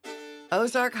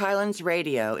 Ozark Highlands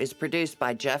Radio is produced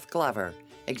by Jeff Glover.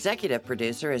 Executive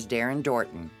producer is Darren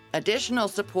Dorton. Additional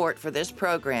support for this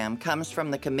program comes from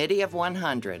the Committee of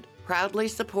 100, proudly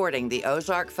supporting the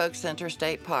Ozark Folk Center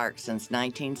State Park since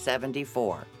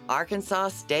 1974. Arkansas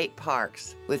State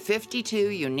Parks, with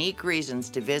 52 unique reasons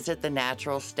to visit the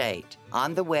natural state.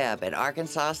 On the web at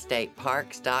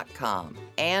arkansasstateparks.com.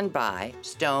 And by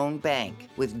Stone Bank,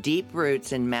 with deep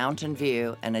roots in Mountain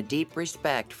View and a deep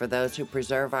respect for those who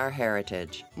preserve our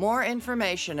heritage. More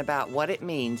information about what it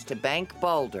means to bank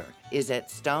Boulder is at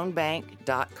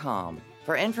stonebank.com.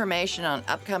 For information on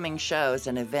upcoming shows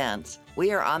and events,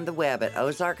 we are on the web at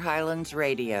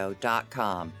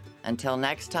ozarkhighlandsradio.com. Until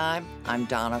next time, I'm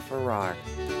Donna Farrar.